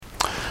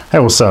Hey,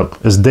 what's up?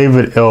 It's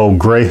David L.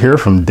 Gray here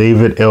from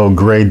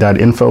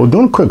davidlgray.info.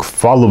 Doing a quick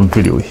follow-up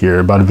video here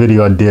about a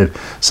video I did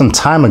some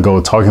time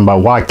ago talking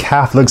about why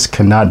Catholics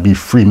cannot be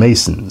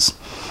Freemasons.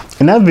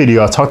 In that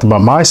video, I talked about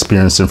my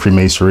experience in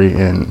Freemasonry,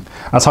 and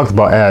I talked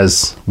about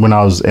as when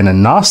I was an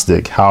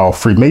agnostic, how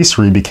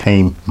Freemasonry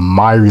became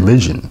my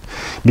religion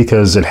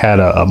because it had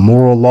a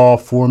moral law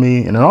for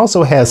me, and it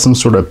also had some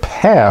sort of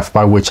path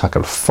by which I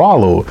could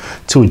follow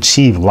to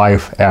achieve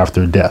life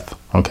after death.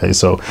 Okay,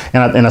 so,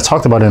 and I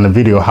talked about in the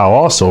video how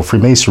also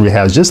Freemasonry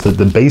has just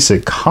the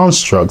basic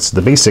constructs,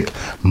 the basic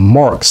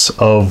marks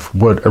of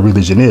what a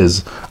religion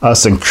is. A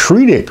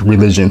syncretic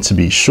religion, to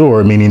be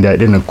sure, meaning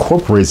that it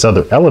incorporates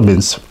other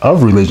elements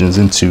of religions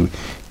into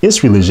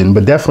its religion,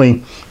 but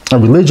definitely a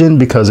religion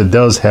because it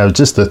does have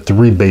just the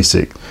three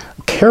basic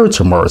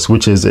character marks,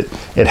 which is it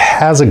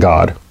has a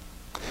God,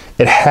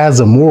 it has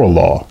a moral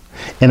law,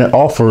 and it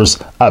offers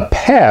a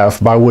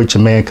path by which a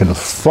man can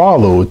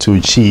follow to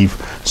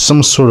achieve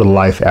some sort of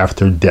life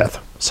after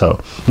death. So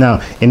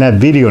now in that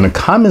video, in the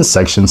comments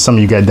section, some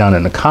of you got down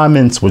in the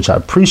comments, which I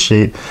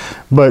appreciate,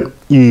 but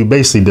you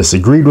basically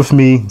disagreed with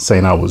me,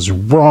 saying I was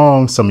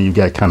wrong. Some of you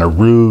got kind of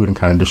rude and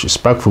kind of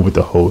disrespectful with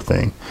the whole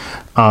thing.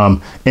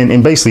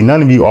 And basically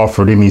none of you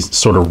offered any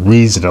sort of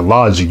reason or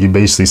logic. You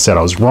basically said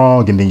I was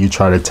wrong, and then you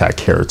try to attack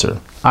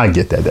character. I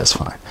get that. That's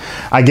fine.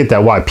 I get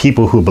that why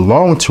people who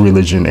belong to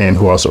religion and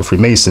who are also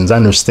Freemasons, I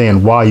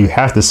understand why you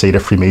have to say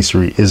that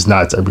Freemasonry is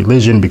not a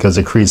religion, because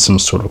it creates some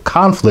sort of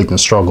conflict and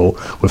struggle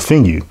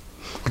within you.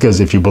 Because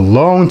if you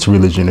belong to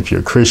religion, if you're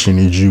a Christian,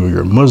 you're a Jew, or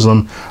you're a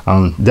Muslim,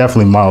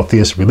 definitely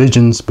monotheistic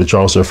religions, but you're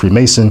also a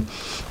Freemason,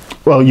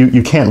 well,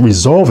 you can't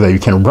resolve that. You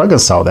can't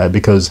reconcile that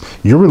because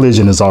your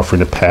religion is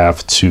offering a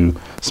path to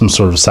some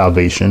sort of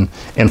salvation,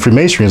 and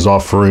Freemasonry is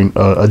offering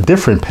a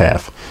different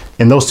path.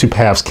 And those two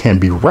paths can't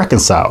be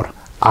reconciled.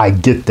 I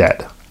get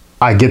that.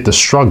 I get the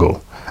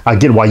struggle. I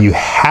get why you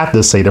have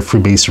to say that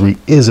Freemasonry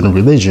isn't a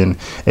religion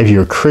if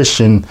you're a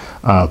Christian,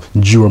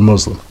 Jew, or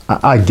Muslim.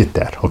 I get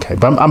that. Okay,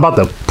 but I'm about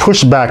to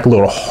push back a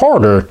little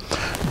harder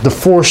to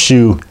force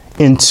you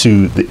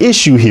into the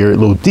issue here a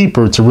little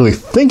deeper, to really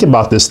think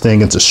about this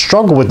thing and to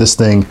struggle with this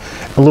thing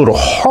a little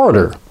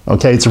harder.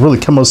 Okay, to really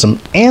come up with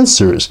some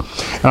answers.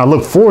 And I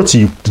look forward to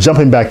you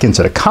jumping back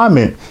into the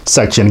comment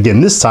section again,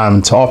 this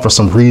time to offer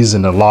some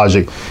reason and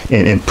logic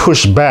and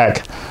push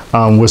back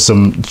with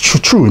some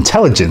true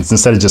intelligence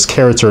instead of just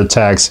character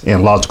attacks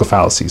and logical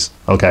fallacies.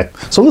 Okay,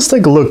 so let's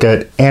take a look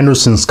at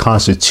Anderson's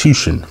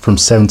Constitution from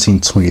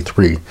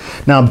 1723.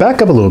 Now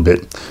back up a little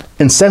bit.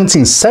 In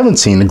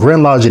 1717, the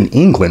Grand Lodge in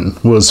England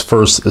was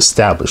first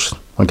established.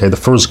 Okay, the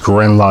first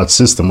Grand Lodge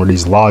system, where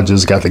these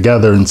lodges got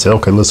together and said,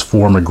 okay, let's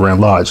form a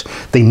Grand Lodge.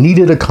 They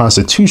needed a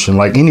constitution.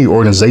 Like any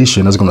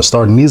organization that's going to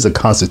start, needs a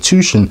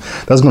constitution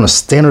that's going to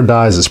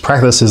standardize its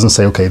practices and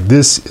say, okay,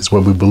 this is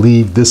what we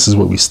believe, this is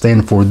what we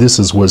stand for, this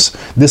is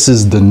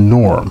the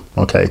norm.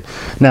 Okay,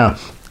 now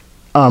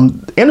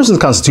Anderson's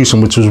Constitution,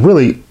 which was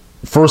really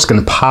first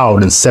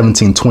compiled in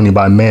 1720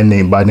 by a man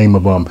named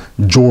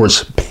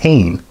George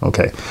Payne.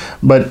 Okay,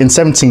 but in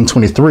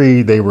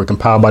 1723 they were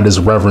compiled by this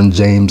Reverend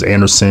James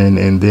Anderson,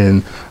 and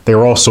then they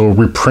were also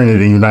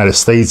reprinted in the United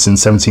States in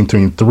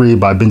 1723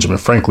 by Benjamin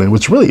Franklin,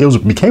 which really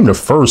became the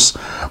first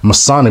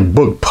Masonic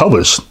book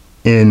published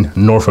in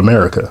North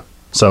America.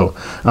 So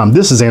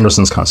this is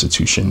Anderson's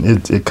Constitution.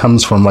 It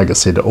comes from, like I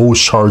said, the old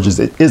charges.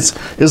 It's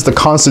the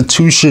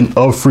Constitution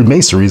of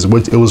Freemasonry, is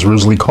what it was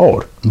originally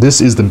called. This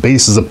is the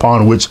basis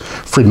upon which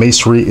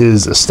Freemasonry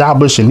is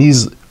established, and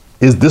this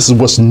is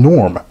what's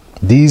norm.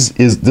 This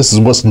is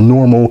what's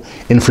normal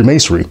in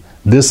Freemasonry.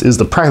 This is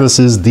the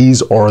practices.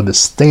 These are the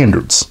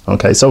standards.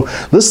 Okay, so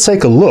let's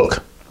take a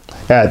look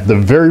at the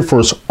very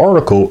first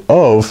article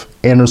of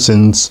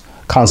Anderson's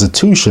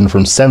Constitution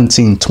from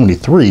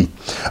 1723.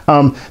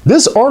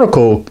 This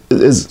article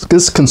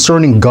is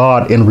concerning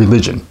God and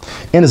religion,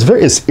 and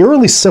it's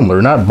eerily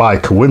similar, not by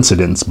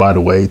coincidence, by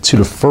the way, to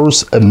the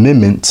First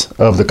Amendment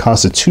of the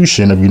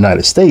Constitution of the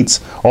United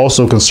States,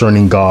 also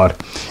concerning God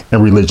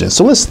and religion.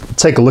 So let's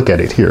take a look at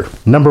it here.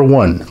 Number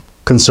one,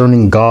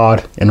 concerning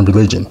God and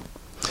religion.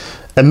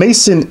 A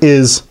Mason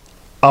is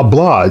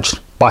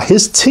obliged by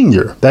his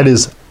tenure, that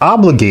is,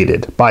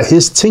 obligated by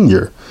his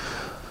tenure,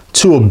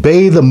 to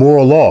obey the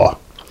moral law.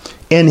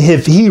 And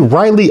if he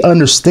rightly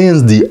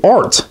understands the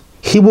art,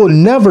 he will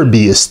never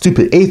be a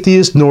stupid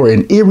atheist nor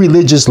an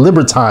irreligious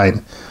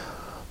libertine.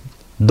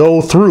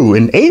 Though through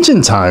in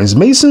ancient times,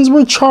 Masons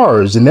were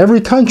charged in every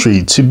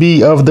country to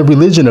be of the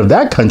religion of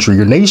that country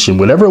or nation,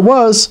 whatever it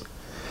was,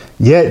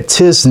 yet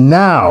 'tis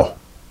now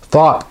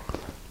thought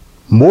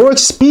more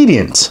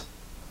expedient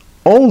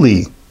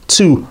only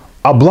to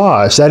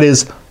oblige, that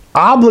is,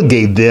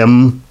 obligate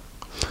them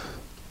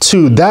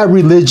to that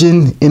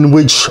religion in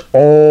which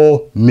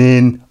all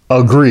men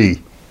agree.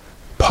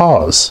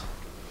 Pause.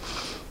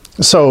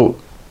 So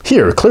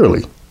here,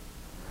 clearly,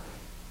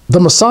 the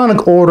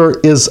Masonic order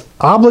is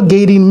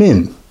obligating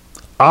men,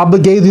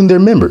 obligating their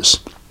members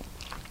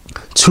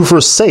to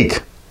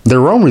forsake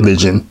their own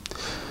religion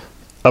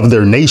of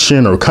their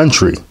nation or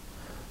country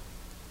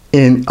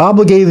in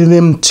obligating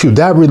them to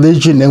that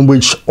religion in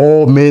which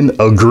all men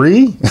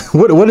agree.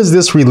 What is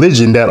this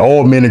religion that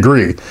all men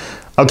agree?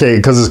 Okay,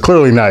 because it's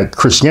clearly not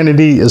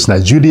Christianity, it's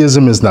not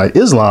Judaism, it's not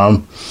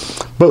Islam.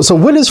 But so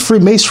what is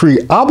Freemasonry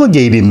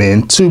obligating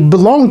men to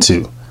belong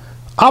to?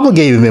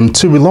 Obligating them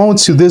to belong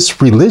to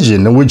this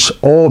religion in which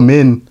all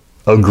men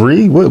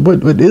agree?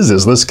 What is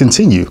this? Let's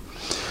continue.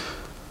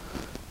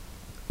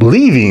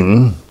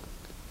 Leaving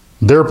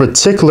their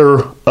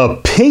particular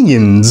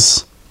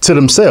opinions to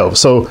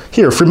themselves. So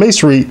here,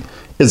 Freemasonry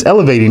is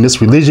elevating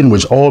this religion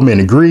which all men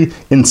agree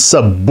and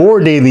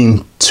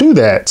subordinating to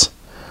that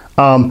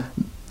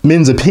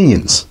men's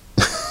opinions.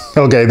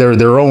 Okay,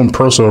 their own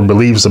personal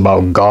beliefs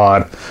about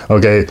God,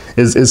 okay,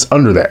 is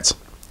under that.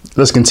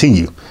 Let's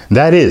continue.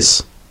 That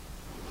is,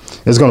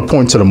 it's going to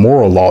point to the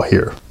moral law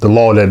here, the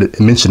law that it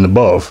mentioned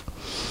above,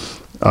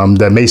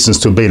 that Masons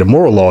to obey the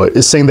moral law.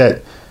 Is saying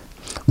that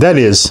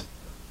is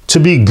to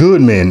be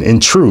good men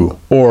and true,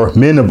 or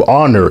men of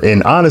honor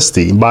and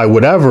honesty by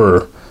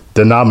whatever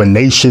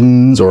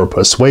denominations or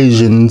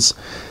persuasions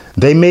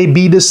they may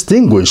be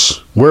distinguished,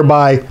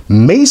 whereby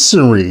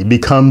Masonry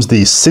becomes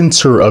the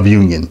center of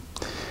union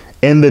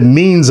and the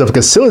means of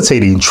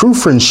facilitating true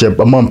friendship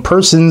among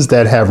persons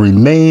that have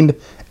remained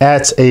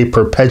at a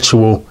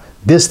perpetual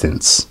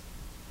distance.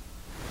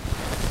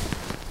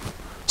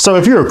 So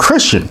if you're a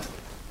Christian,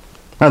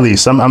 at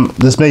least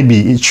this may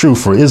be true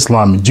for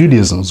Islam and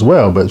Judaism as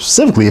well, but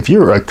specifically if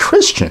you're a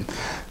Christian,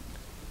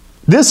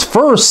 this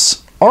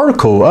first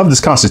article of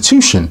this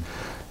Constitution,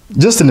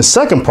 just in the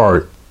second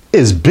part,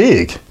 is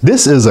big.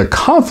 This is a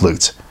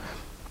conflict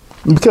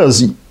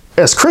because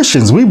as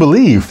Christians, we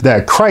believe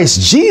that Christ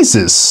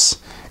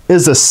Jesus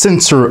is the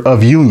center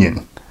of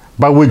union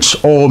by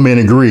which all men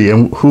agree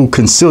and who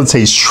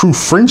facilitates true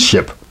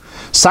friendship,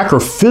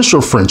 sacrificial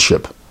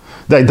friendship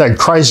that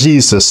Christ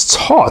Jesus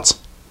taught.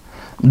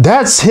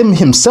 That's him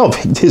himself,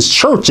 his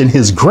church and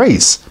his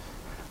grace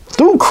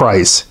through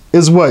Christ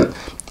is what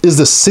is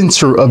the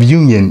center of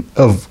union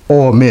of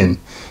all men.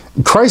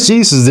 Christ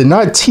Jesus did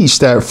not teach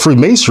that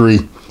Freemasonry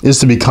is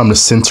to become the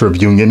center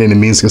of union and it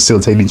means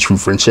facilitating true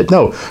friendship.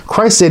 No,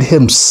 Christ said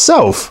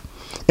himself,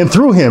 and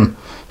through him,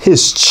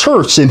 his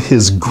church and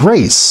his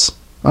grace.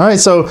 All right,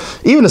 so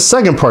even the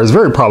second part is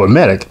very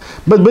problematic.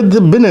 But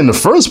in the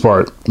first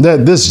part,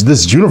 that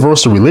this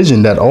universal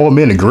religion that all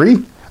men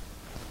agree,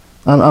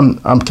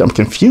 I'm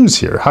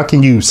confused here. How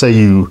can you say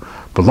you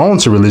belong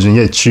to religion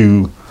yet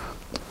you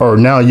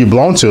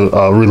belong to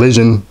a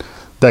religion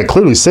that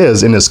clearly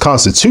says in its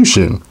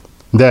constitution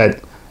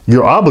that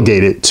you're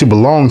obligated to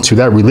belong to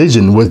that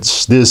religion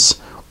which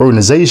this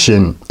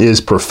organization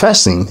is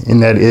professing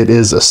and that it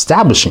is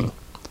establishing.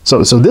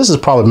 So this is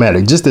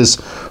problematic. Just this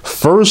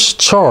first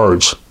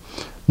charge,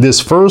 this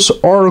first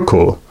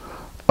article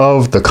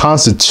of the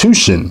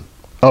Constitution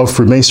of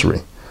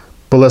Freemasonry.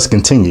 But let's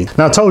continue.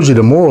 Now, I told you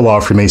the moral law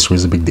of Freemasonry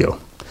is a big deal.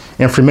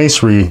 And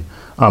Freemasonry,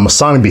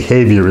 Masonic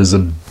behavior is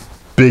a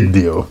big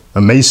deal.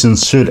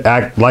 Masons should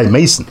act like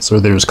Masons or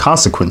there's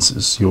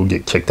consequences. You'll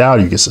get kicked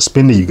out, you get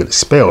suspended, you get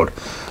expelled.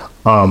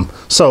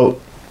 So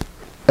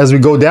as we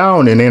go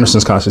down in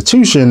Anderson's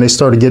Constitution, they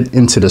start to get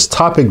into this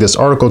topic, this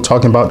article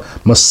talking about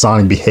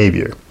Masonic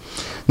behavior.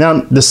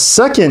 Now, the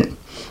second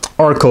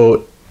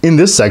article in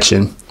this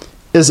section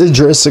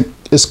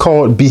is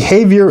called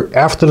Behavior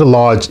After the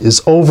Lodge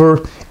is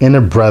Over and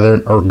the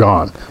Brethren Are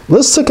Gone.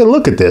 Let's take a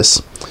look at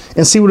this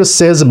and see what it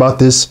says about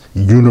this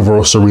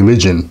universal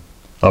religion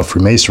of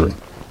Freemasonry.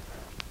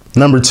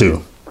 Number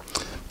 2,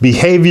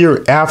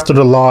 behavior after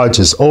the lodge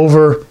is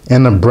over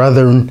and the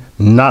brethren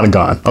not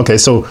gone. Okay,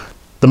 so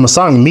the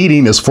Masonic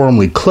meeting is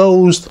formally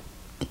closed,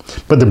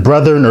 but the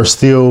brethren are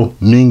still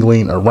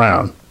mingling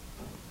around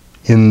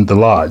in the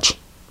lodge.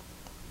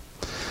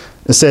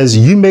 It says,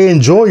 you may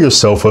enjoy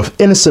yourself with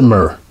innocent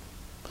mirth,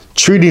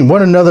 treating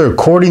one another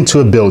according to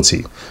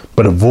ability,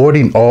 but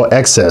avoiding all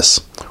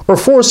excess, or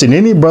forcing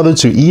any brother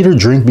to eat or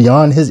drink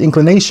beyond his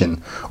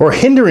inclination, or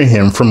hindering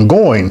him from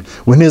going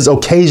when his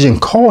occasion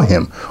call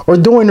him, or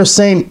doing or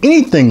saying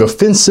anything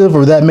offensive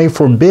or that may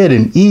forbid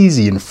an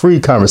easy and free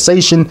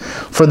conversation,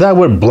 for that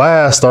would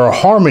blast our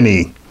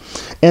harmony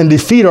and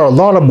defeat our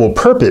laudable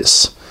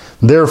purpose.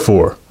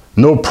 Therefore,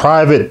 no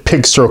private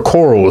pics or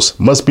quarrels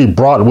must be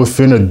brought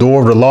within the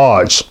door of the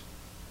lodge.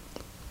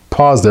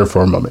 Pause there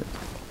for a moment.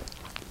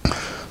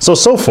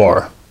 So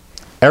far,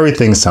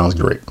 everything sounds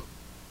great.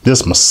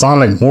 This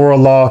Masonic moral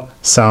law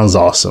sounds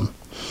awesome.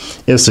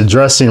 It's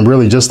addressing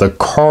really just the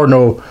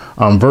cardinal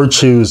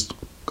virtues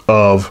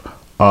of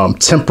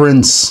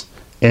temperance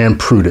and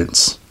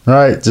prudence,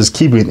 right? Just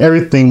keeping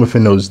everything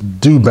within those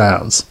due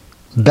bounds.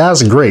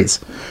 That's great.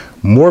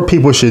 More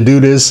people should do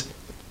this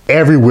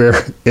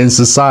everywhere in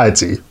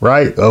society,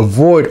 right?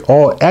 Avoid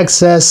all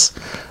excess.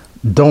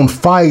 Don't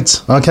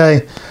fight,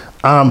 okay?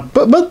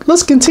 But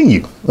let's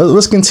continue.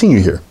 Let's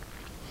continue here.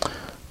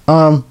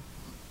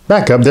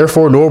 Back up.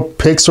 Therefore, no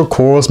pics or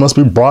quarrels must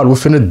be brought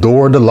within the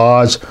door of the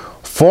lodge,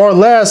 far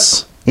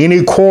less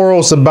any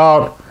quarrels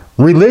about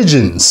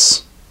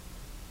religions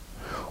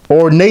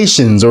or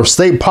nations or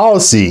state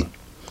policy.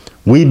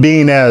 We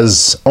being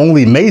as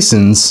only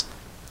Masons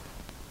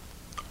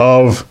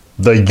of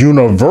the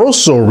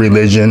universal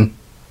religion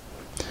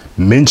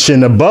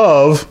mentioned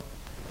above,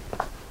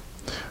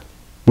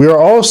 we are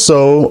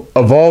also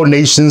of all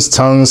nations,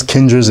 tongues,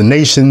 kindreds, and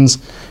nations,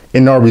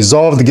 and are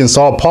resolved against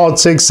all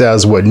politics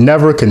as what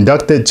never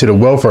conducted to the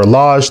welfare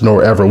lodge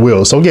nor ever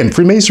will. So again,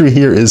 Freemasonry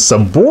here is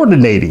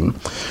subordinating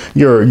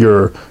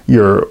your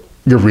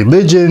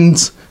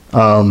religions,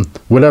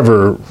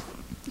 whatever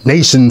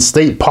nation,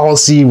 state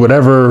policy,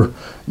 whatever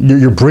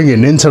you're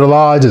bringing into the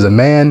lodge as a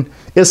man.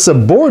 It's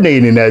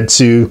subordinating that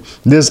to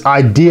this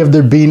idea of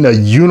there being a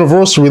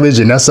universal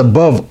religion that's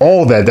above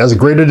all that, that's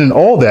greater than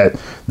all that.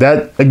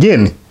 That,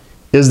 again,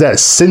 is that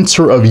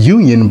center of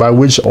union by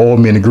which all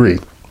men agree.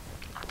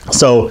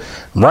 So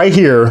right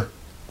here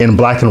in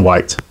black and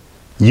white,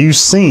 you've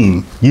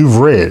seen, you've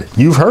read,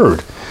 you've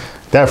heard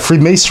that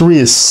Freemasonry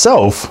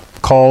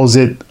itself calls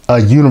it a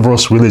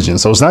universal religion.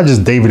 So it's not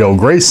just David L.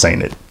 Gray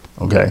saying it.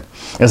 Okay,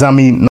 it's not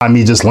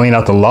me just laying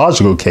out the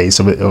logical case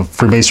of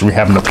Freemasonry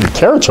having the three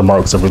character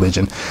marks of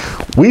religion.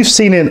 We've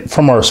seen it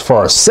for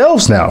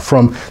ourselves now,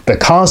 from the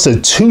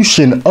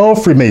constitution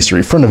of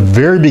Freemasonry, from the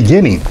very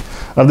beginning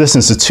of this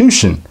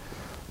institution,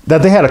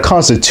 that they had a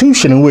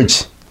constitution in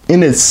which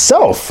in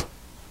itself,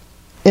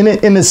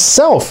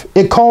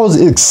 it calls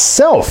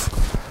itself,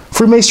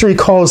 Freemasonry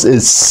calls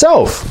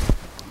itself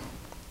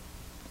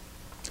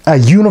a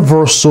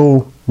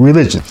universal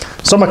religion.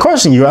 So my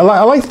question to you,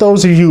 I like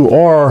those of you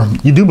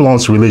you do belong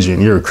to religion.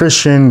 You're a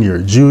Christian, you're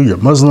a Jew, you're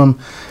a Muslim,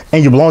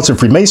 and you belong to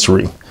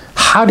Freemasonry.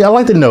 I'd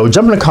like to know,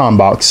 jump in the comment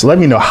box, let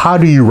me know, how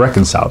do you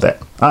reconcile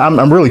that?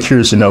 I'm really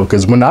curious to know,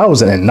 because when I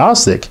was an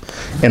agnostic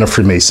and a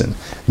Freemason,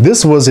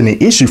 this wasn't an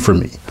issue for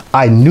me.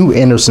 I knew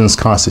Anderson's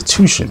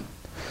Constitution,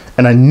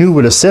 and I knew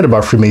what it said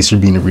about Freemasonry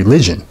being a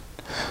religion.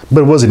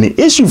 But it wasn't an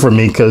issue for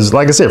me because,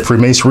 like I said,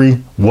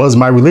 Freemasonry was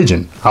my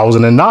religion. I was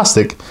an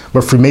agnostic,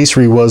 but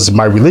Freemasonry was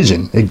my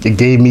religion. It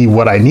gave me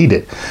what I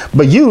needed.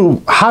 But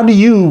how do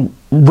you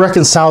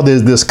reconcile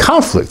this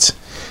conflict?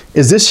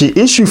 Is this your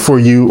issue for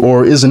you,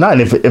 or is it not?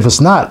 And if it's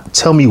not,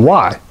 tell me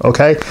why.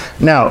 Okay.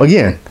 Now,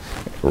 again,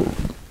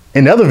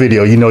 in the other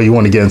video, you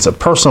want to get into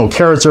personal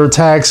character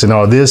attacks and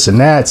all this and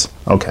that.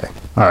 Okay.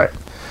 All right.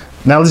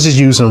 Now let's just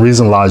use some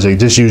reason, logic.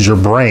 Just use your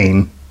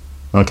brain.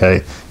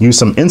 Okay. Use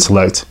some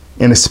intellect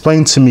and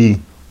explain to me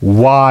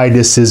why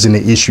this isn't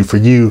an issue for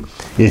you.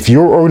 If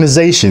your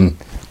organization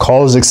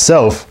calls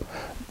itself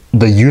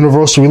the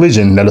universal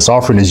religion, that is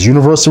offering this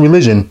universal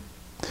religion,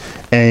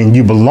 and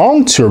you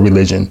belong to a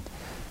religion,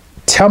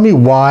 tell me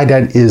why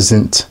that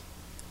isn't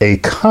a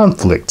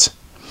conflict.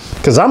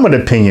 Because I'm of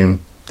the opinion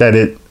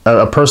that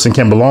a person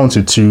can belong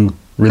to two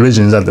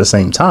religions at the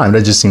same time.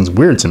 That just seems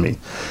weird to me.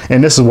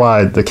 And this is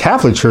why the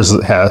Catholic Church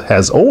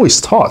has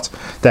always taught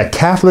that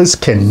Catholics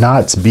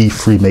cannot be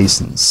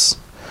Freemasons.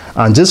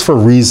 Just for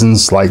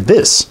reasons like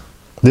this.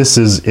 This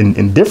is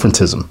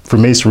indifferentism.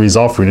 Freemasonry is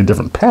offering a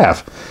different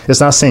path. It's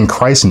not saying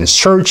Christ and his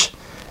church.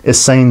 It's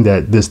saying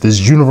that this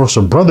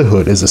universal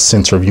brotherhood is a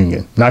center of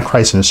union, not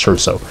Christ and his church.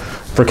 So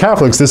for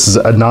Catholics, this is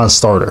a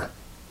non-starter.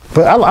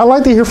 But I'd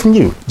like to hear from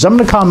you. Jump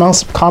in the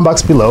comment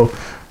box below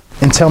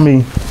and tell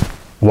me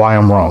why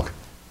I'm wrong.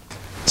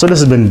 So this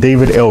has been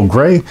David L.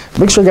 Gray.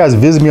 Make sure you guys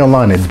visit me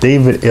online at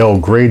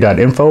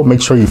davidlgray.info.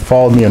 Make sure you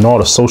follow me on all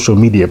the social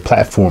media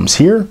platforms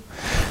here.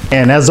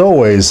 And as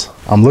always,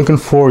 I'm looking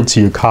forward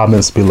to your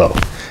comments below.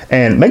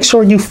 And make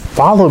sure you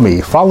follow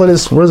me. Follow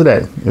this. Where's it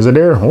at? Is it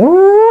there?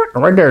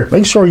 Right there.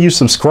 Make sure you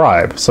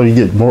subscribe so you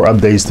get more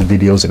updates to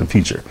videos in the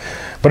future.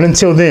 But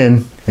until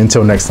then,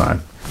 until next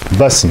time,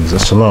 blessings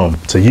and shalom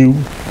to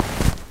you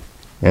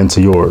and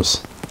to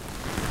yours.